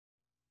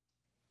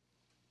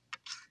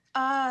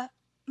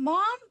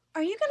Mom,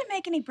 are you gonna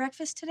make any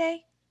breakfast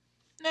today?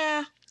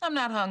 Nah, I'm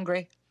not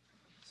hungry.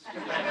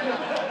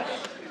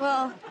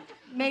 Well,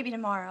 maybe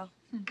tomorrow.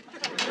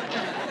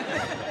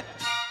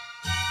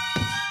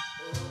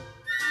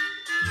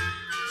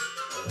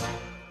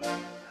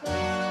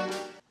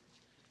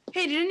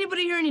 Hey, did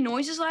anybody hear any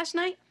noises last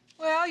night?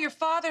 Well, your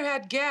father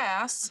had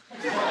gas.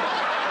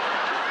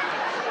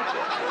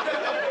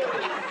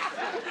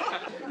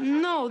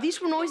 No,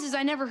 these were noises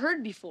I never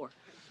heard before.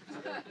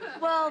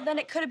 Well, then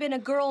it could have been a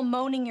girl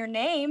moaning your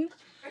name.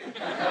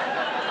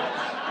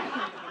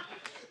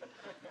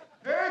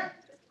 Hey,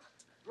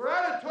 we're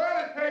out of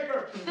toilet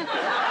paper.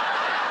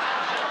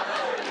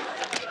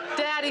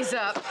 Daddy's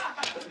up.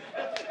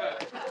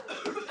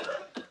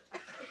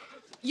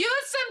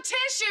 Use some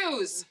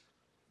tissues.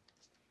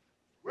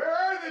 Where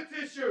are the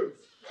tissues?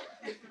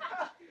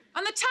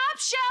 On the top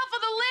shelf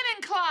of the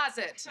linen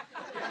closet.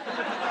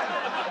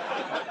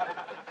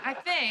 I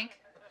think.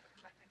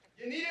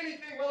 You need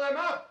anything while I'm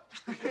up?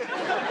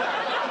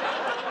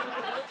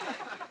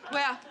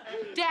 Well,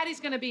 Daddy's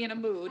gonna be in a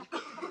mood.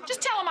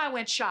 Just tell him I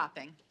went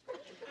shopping.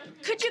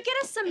 Could you get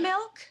us some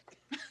milk?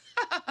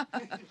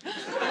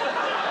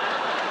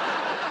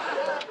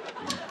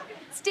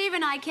 Steve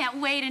and I can't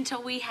wait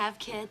until we have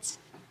kids.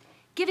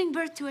 Giving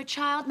birth to a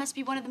child must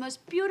be one of the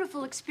most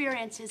beautiful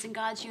experiences in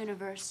God's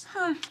universe.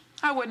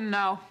 I wouldn't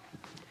know.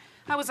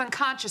 I was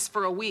unconscious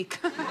for a week.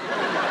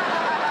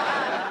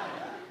 I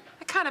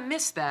kind of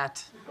missed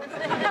that.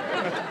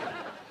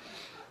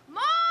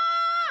 Mom!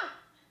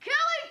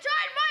 Kelly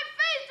tied my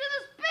face to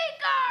the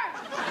speaker!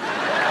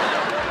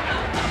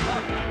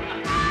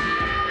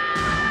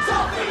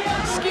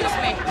 Excuse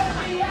me.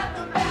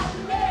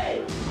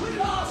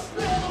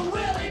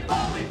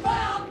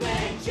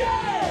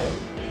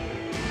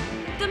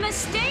 The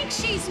mistake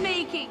she's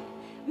making.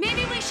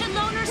 Maybe we should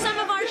loan her some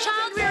of our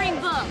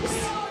child-rearing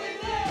books.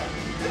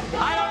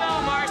 I don't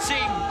know, Marcy.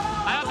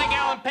 I don't think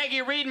Al and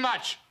Peggy read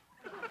much.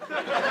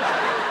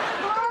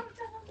 Mom,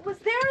 was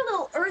there a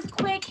little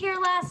earthquake here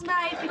last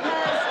night?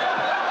 Because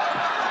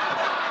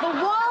the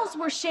walls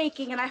were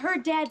shaking and I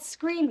heard Dad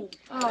screaming.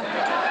 Well,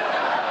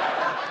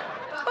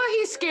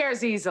 he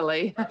scares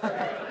easily.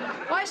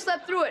 Well, I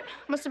slept through it.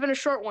 Must have been a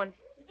short one.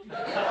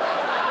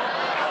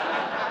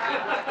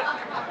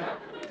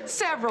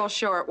 Several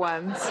short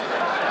ones.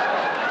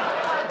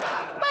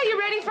 Well, you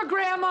ready for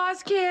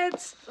Grandma's,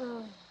 kids?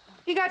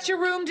 You got your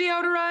room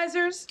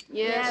deodorizers?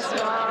 Yes,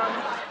 Mom.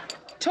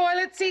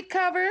 Toilet seat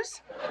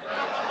covers?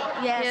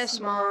 Yes,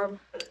 Mom.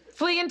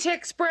 Flea and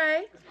tick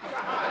spray?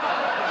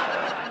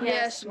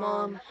 Yes,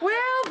 Mom.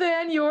 Well,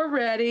 then you're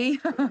ready.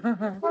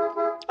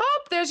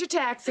 Oh, there's your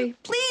taxi.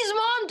 Please,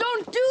 Mom,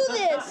 don't do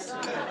this!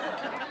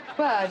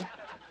 Bud,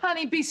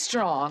 honey, be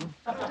strong.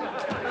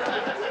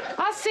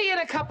 I'll see you in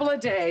a couple of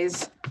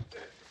days.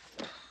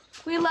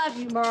 We love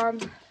you, Mom.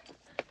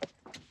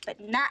 But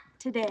not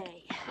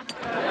today.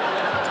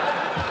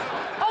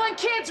 Oh, and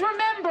kids,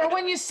 remember,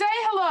 when you say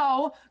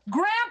hello,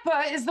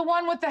 Grandpa is the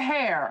one with the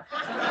hair.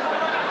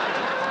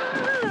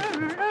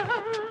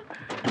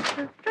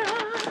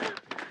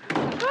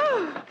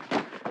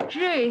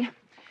 Gee,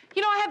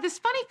 you know, I have this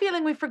funny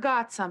feeling we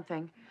forgot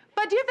something.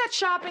 Bud, do you have that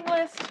shopping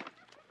list?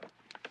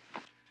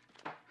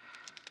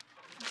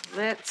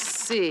 Let's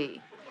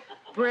see.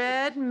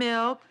 Bread,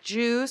 milk,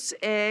 juice,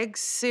 eggs,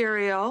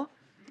 cereal.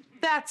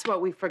 That's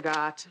what we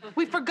forgot.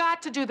 We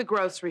forgot to do the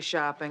grocery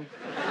shopping.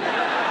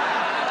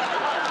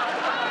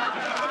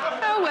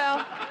 Oh,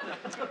 well.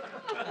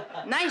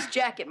 Nice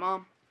jacket,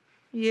 Mom.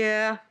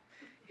 Yeah,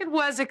 it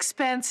was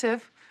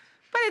expensive,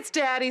 but it's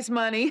Daddy's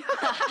money.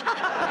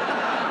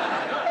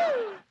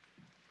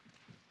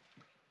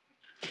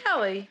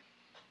 Kelly,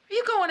 are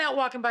you going out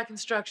walking by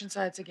construction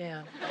sites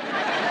again?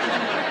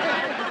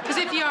 Because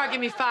if you are, give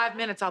me 5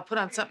 minutes, I'll put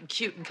on something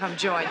cute and come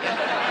join you.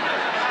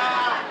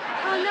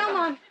 Oh, no,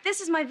 Mom. This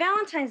is my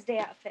Valentine's Day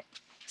outfit.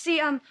 See,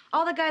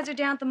 all the guys are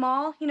down at the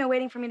mall, you know,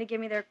 waiting for me to give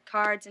me their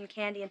cards and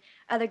candy and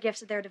other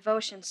gifts of their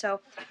devotion.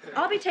 So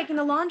I'll be taking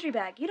the laundry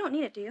bag. You don't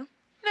need it, do you?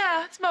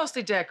 Nah, it's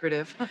mostly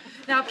decorative.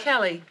 Now,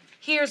 Kelly,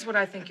 here's what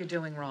I think you're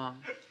doing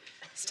wrong.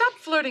 Stop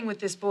flirting with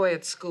this boy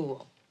at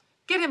school.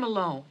 Get him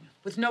alone,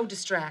 with no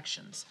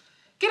distractions.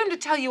 Get him to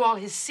tell you all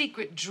his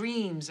secret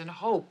dreams and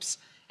hopes,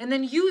 and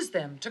then use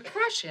them to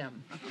crush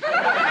him.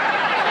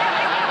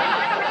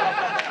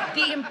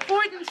 The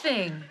important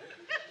thing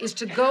is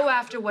to go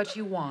after what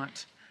you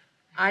want.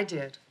 I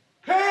did.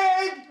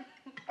 Peg!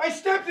 I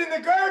stepped in the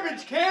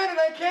garbage can and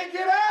I can't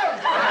get out!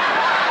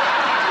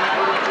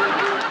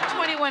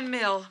 21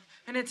 mil,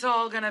 and it's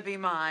all gonna be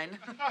mine.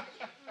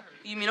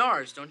 You mean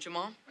ours, don't you,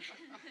 Mom?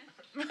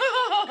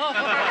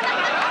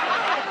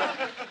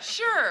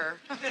 Sure.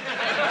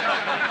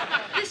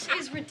 This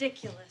is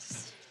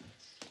ridiculous.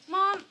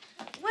 Mom,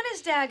 when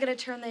is Dad gonna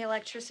turn the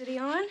electricity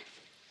on?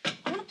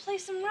 I want to play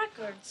some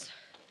records.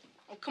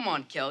 Oh, come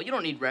on, Kel. You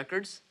don't need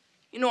records.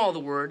 You know all the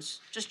words.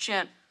 Just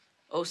chant,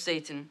 "Oh,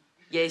 Satan,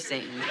 yay,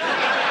 Satan."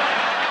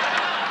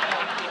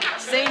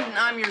 Satan,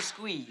 I'm your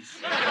squeeze.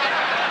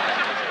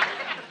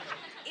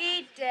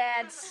 Eat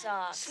Dad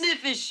sucks.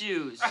 Sniff his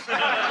shoes. Now,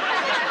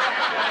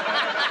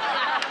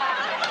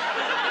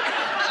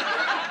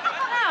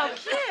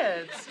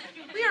 kids,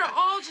 we are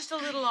all just a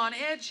little on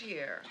edge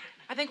here.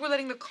 I think we're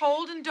letting the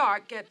cold and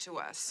dark get to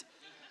us.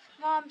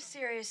 Mom,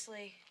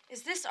 seriously,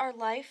 is this our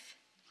life?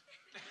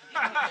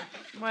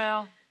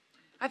 Well,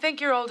 I think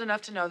you're old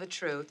enough to know the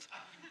truth.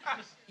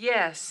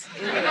 Yes,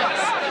 it is.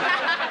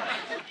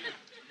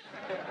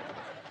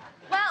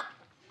 Well,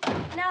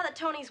 now that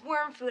Tony's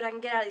worm food, I can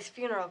get out of these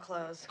funeral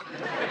clothes.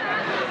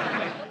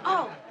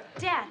 Oh,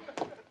 Dad,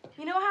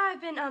 you know how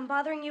I've been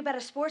bothering you about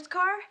a sports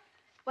car?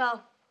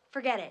 Well,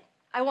 forget it.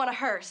 I want a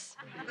hearse.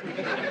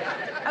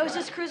 I was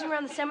just cruising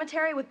around the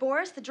cemetery with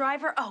Boris, the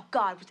driver. Oh,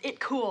 God, was it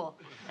cool.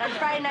 And on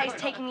Friday night,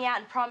 he's taking me out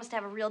and promised to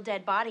have a real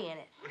dead body in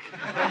it.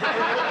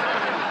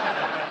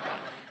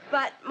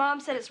 But Mom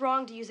said it's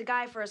wrong to use a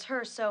guy for his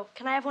hearse, so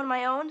can I have one of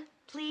my own,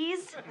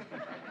 please?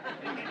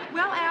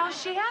 Well, Al,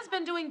 she has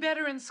been doing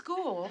better in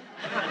school.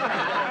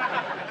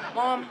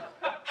 Mom,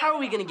 how are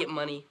we gonna get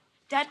money?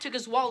 Dad took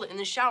his wallet in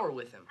the shower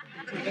with him.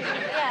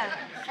 Yeah,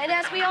 and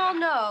as we all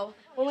know,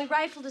 when we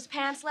rifled his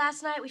pants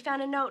last night, we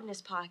found a note in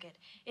his pocket.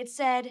 It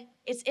said,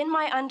 "It's in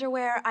my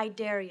underwear, I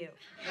dare you."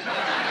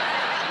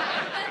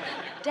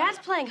 Dad's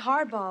playing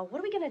hardball. What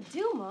are we gonna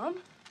do, Mom?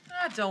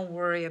 Ah, don't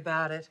worry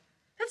about it.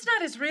 That's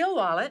not his real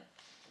wallet.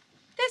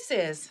 This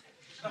is.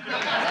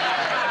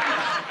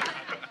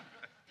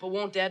 But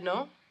won't Dad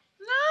know?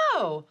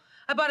 No.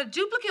 I bought a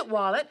duplicate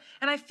wallet,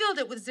 and I filled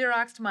it with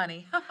Xeroxed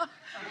money.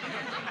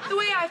 The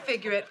way I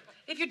figure it,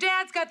 if your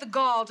dad's got the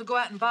gall to go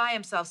out and buy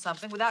himself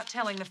something without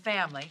telling the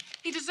family,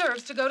 he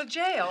deserves to go to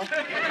jail.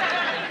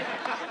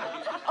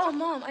 Oh,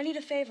 Mom, I need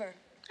a favor.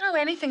 Oh,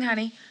 anything,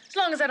 honey. As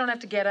long as I don't have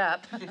to get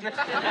up.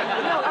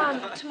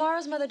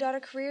 Tomorrow's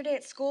mother-daughter career day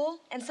at school,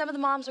 and some of the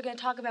moms are going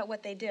to talk about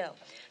what they do.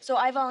 So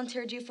I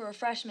volunteered you for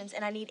refreshments,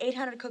 and I need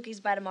 800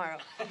 cookies by tomorrow.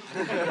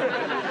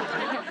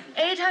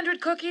 800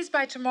 cookies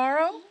by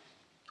tomorrow?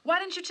 Why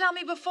didn't you tell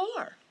me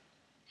before?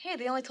 Hey,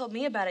 they only told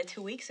me about it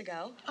 2 weeks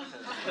ago.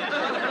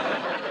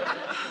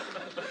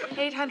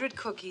 800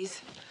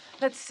 cookies.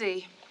 Let's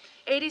see.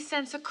 80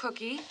 cents a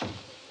cookie.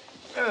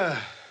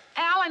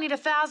 Al, I need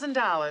 $1,000.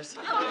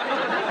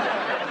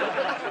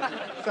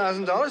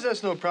 $1,000,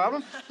 that's no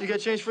problem. You got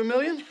change for $1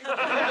 million?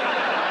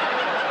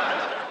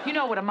 You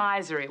know what a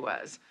miser he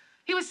was.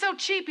 He was so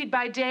cheap he'd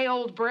buy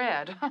day-old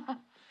bread.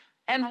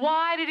 And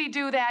why did he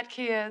do that,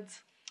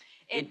 kids?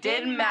 It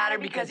didn't matter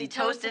because he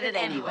toasted it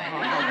anyway.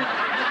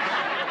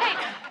 Hey,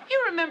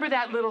 you remember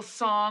that little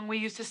song we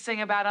used to sing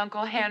about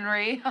Uncle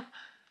Henry?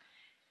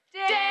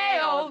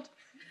 Day-old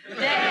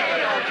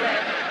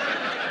bread.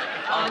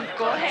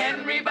 Uncle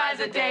Henry buys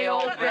a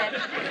day-old bread.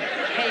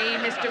 Hey,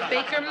 Mr.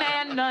 Baker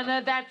Man, none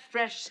of that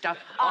fresh stuff.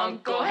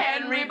 Uncle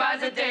Henry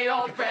buys a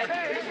day-old bread.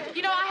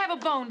 You know, I have a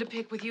bone to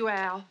pick with you,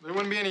 Al. There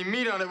wouldn't be any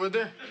meat on it, would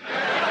there?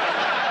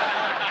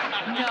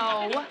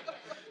 No.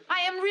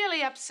 I am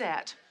really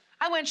upset.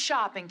 I went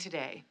shopping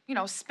today. You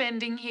know,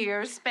 spending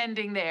here,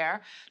 spending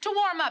there, to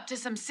warm up to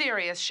some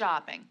serious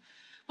shopping.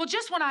 Well,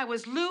 just when I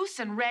was loose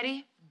and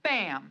ready,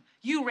 bam,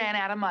 you ran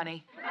out of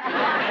money.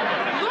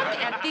 Look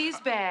at these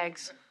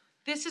bags.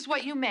 This is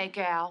what you make,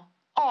 Al.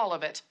 All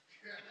of it.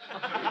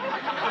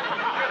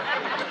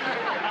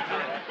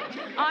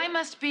 I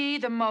must be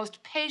the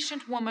most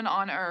patient woman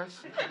on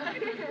earth.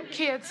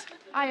 Kids,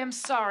 I am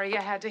sorry you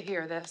had to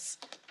hear this.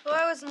 Well,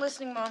 I wasn't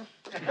listening, Mom.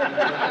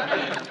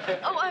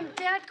 Oh,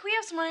 Dad, can we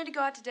have some money to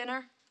go out to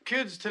dinner?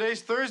 Kids,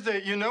 today's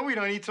Thursday. You know we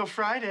don't eat till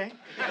Friday.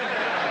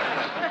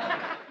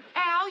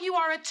 Al, you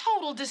are a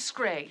total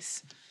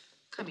disgrace.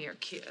 Come here,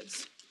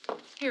 kids.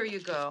 Here you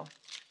go.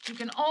 You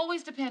can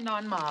always depend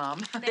on Mom.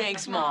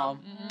 Thanks,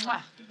 Mom.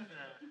 Mwah.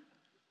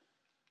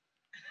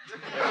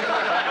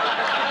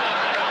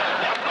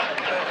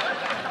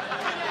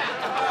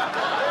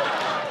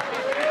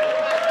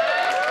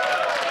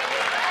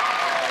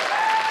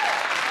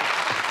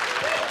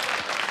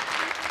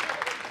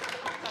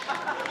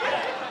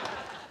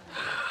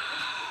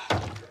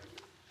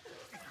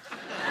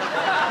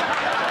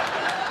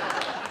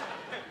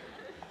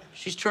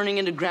 She's turning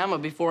into Grandma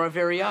before our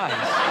very eyes.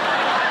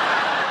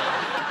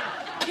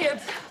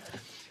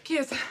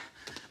 Kids,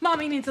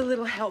 Mommy needs a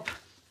little help.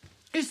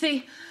 You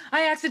see,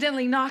 I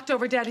accidentally knocked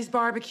over Daddy's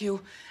barbecue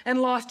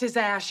and lost his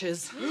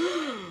ashes.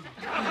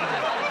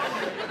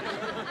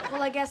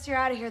 Well, I guess you're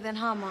out of here then,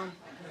 huh, Mom?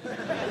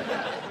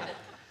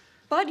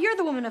 Bud, you're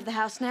the woman of the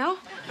house now.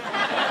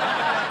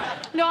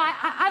 No,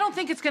 I don't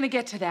think it's gonna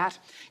get to that.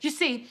 You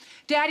see,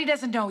 Daddy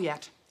doesn't know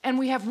yet, and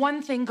we have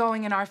one thing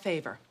going in our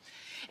favor.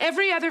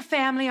 Every other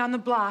family on the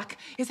block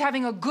is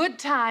having a good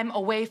time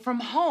away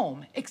from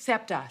home,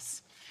 except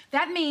us.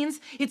 That means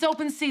it's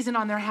open season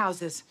on their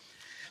houses.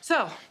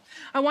 So,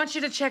 I want you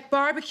to check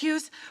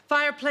barbecues,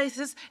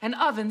 fireplaces, and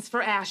ovens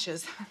for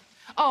ashes.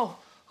 Oh,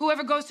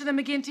 whoever goes to the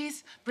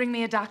McGinty's, bring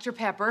me a Dr.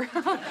 Pepper.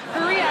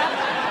 Hurry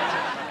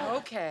up.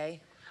 Okay,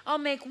 I'll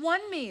make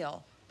one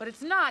meal, but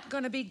it's not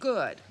gonna be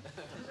good.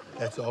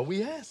 That's all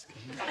we ask.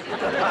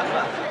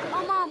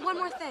 Oh, Mom, one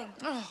more thing.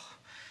 Oh,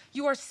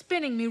 You are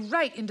spinning me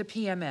right into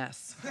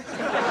PMS.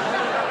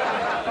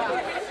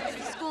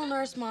 School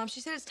nurse, Mom.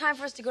 She said it's time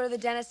for us to go to the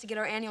dentist to get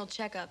our annual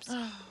checkups.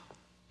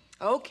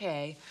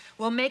 Okay,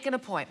 we'll make an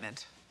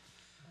appointment.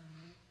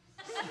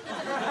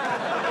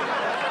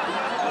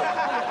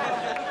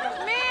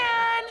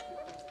 Man!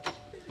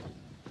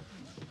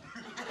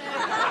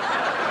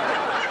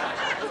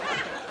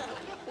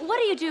 What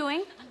are you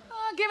doing?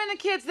 Giving the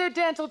kids their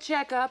dental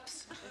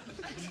checkups.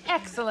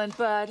 Excellent,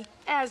 Bud,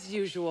 as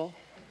usual.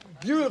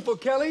 Beautiful,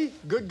 Kelly.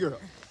 Good girl.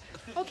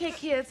 Okay,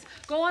 kids,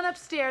 go on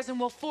upstairs and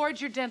we'll forge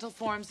your dental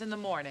forms in the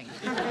morning.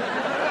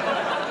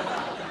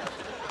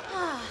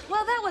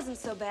 Well, that wasn't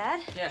so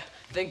bad. Yeah,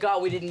 thank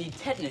God we didn't need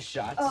tetanus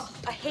shots. Oh,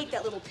 I hate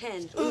that little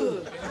pin.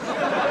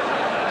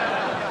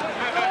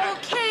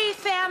 Okay,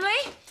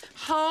 family,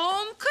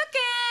 home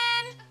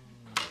cooking.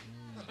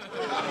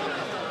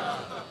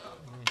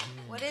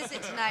 What is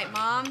it tonight,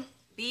 Mom?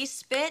 Beef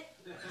spit?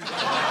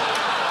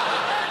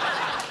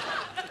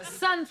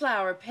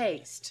 Sunflower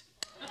paste.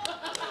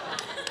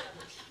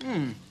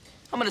 I'm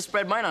gonna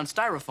spread mine on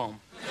styrofoam.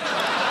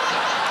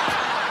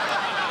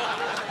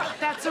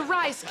 That's a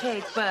rice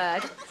cake,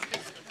 Bud.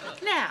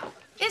 Now,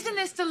 isn't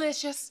this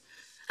delicious?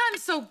 I'm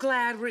so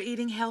glad we're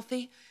eating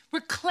healthy.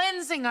 We're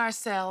cleansing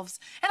ourselves.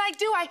 And I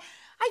feel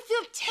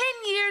 10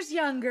 years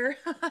younger.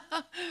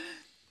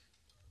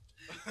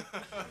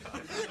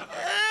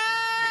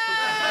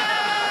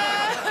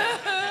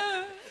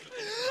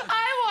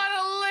 I want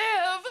to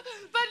live,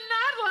 but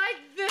not like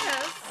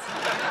this.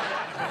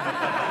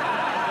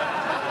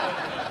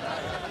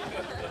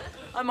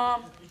 Hi,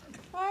 Mom.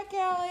 Hi,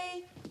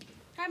 Kelly.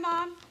 Hi,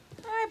 Mom.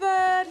 Hi,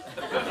 Bud.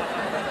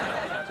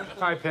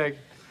 Hi, Peg.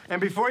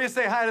 And before you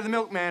say hi to the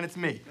milkman, it's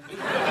me.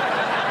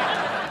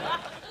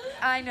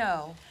 I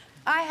know.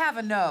 I have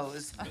a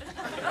nose.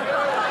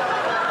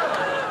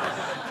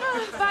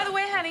 Oh, by the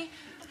way, honey,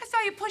 I saw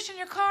you pushing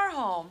your car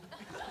home.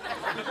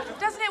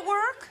 Doesn't it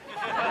work?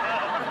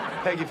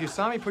 Peg, if you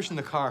saw me pushing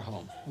the car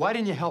home, why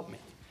didn't you help me?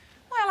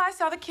 Well, I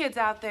saw the kids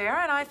out there,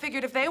 and I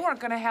figured if they weren't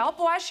going to help,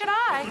 why should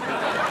I?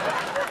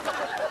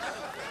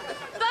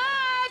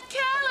 Bud,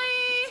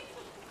 Kelly!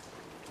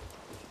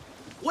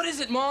 What is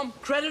it, Mom?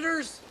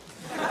 Creditors?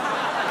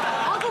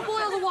 I'll go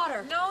boil the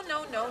water. No,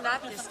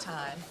 not this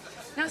time.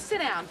 Now, sit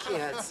down,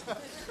 kids.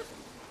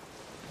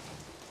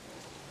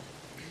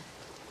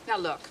 Now,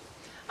 look,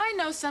 I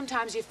know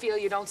sometimes you feel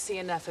you don't see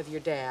enough of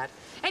your dad,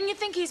 and you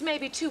think he's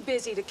maybe too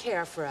busy to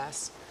care for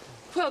us.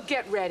 Well,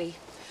 get ready,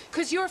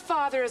 because your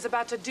father is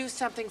about to do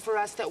something for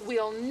us that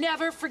we'll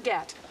never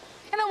forget.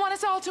 And I want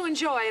us all to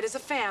enjoy it as a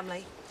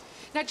family.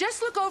 Now,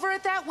 just look over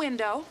at that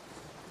window.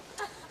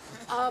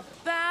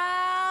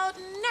 About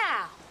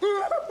now.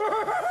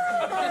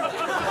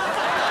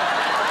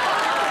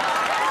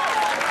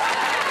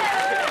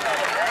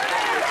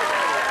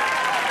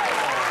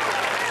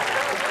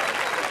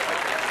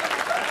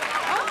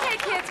 Okay,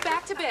 kids,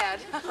 back to bed.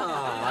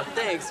 Aw,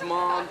 thanks,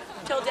 Mom.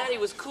 Tell Daddy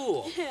was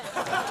cool.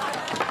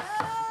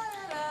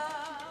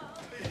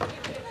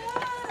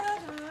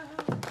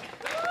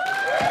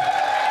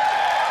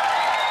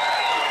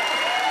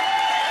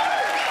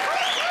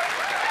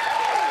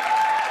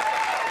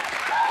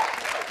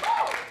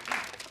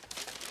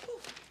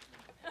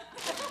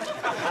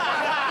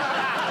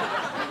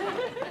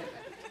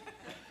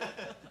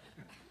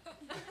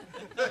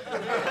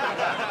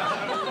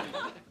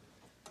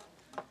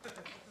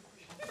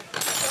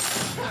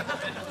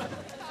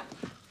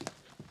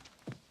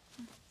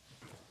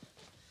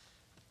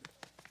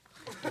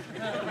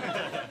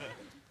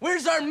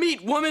 Where's our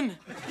meat, woman?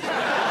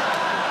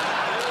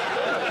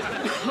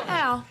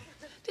 Al,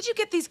 did you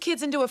get these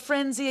kids into a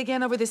frenzy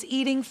again over this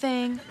eating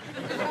thing?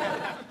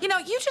 You know,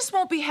 you just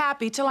won't be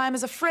happy till I'm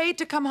as afraid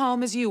to come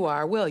home as you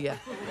are, will you?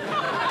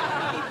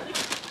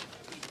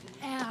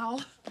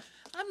 Al,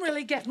 I'm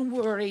really getting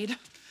worried.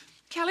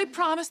 Kelly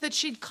promised that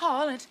she'd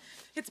call, and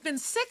it's been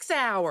 6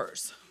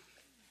 hours.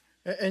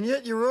 And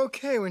yet you were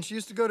okay when she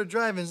used to go to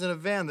drive-ins in a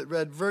van that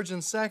read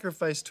Virgin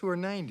Sacrifice Tour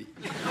 90.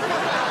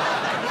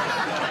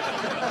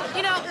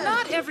 You know,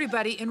 not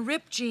everybody in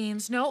ripped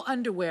jeans, no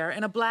underwear,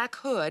 and a black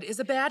hood is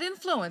a bad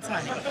influence,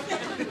 honey.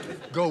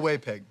 Go away,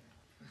 Peg.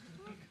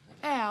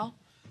 Al,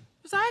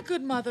 was I a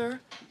good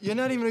mother? You're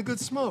not even a good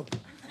smoke.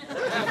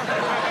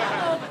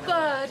 Oh,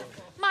 Bud,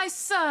 my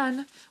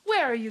son,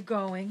 where are you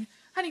going?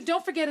 Honey,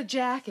 don't forget a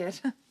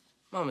jacket.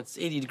 Mom, it's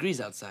 80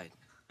 degrees outside.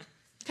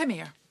 Come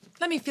here.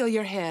 Let me feel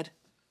your head.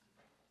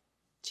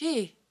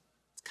 Gee,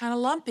 it's kind of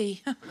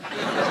lumpy.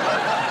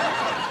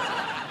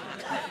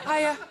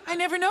 I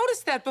never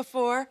noticed that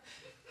before.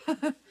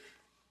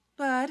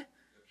 Bud,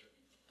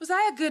 was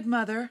I a good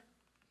mother?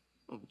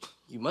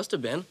 You must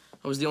have been.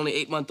 I was the only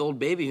 8-month-old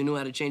baby who knew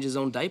how to change his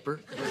own diaper.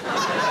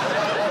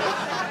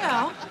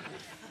 Well,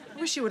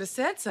 wish you would have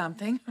said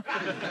something.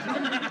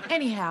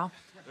 Anyhow,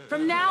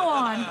 from now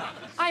on,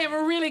 I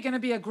am really going to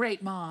be a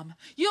great mom.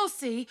 You'll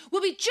see,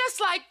 we'll be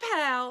just like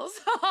pals.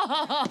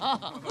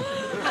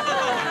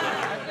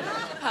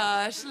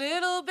 Hush,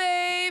 little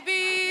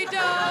baby,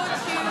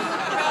 don't you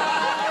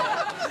cry.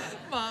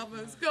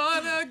 Mama's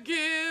gonna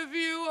give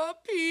you a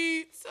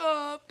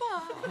pizza pie.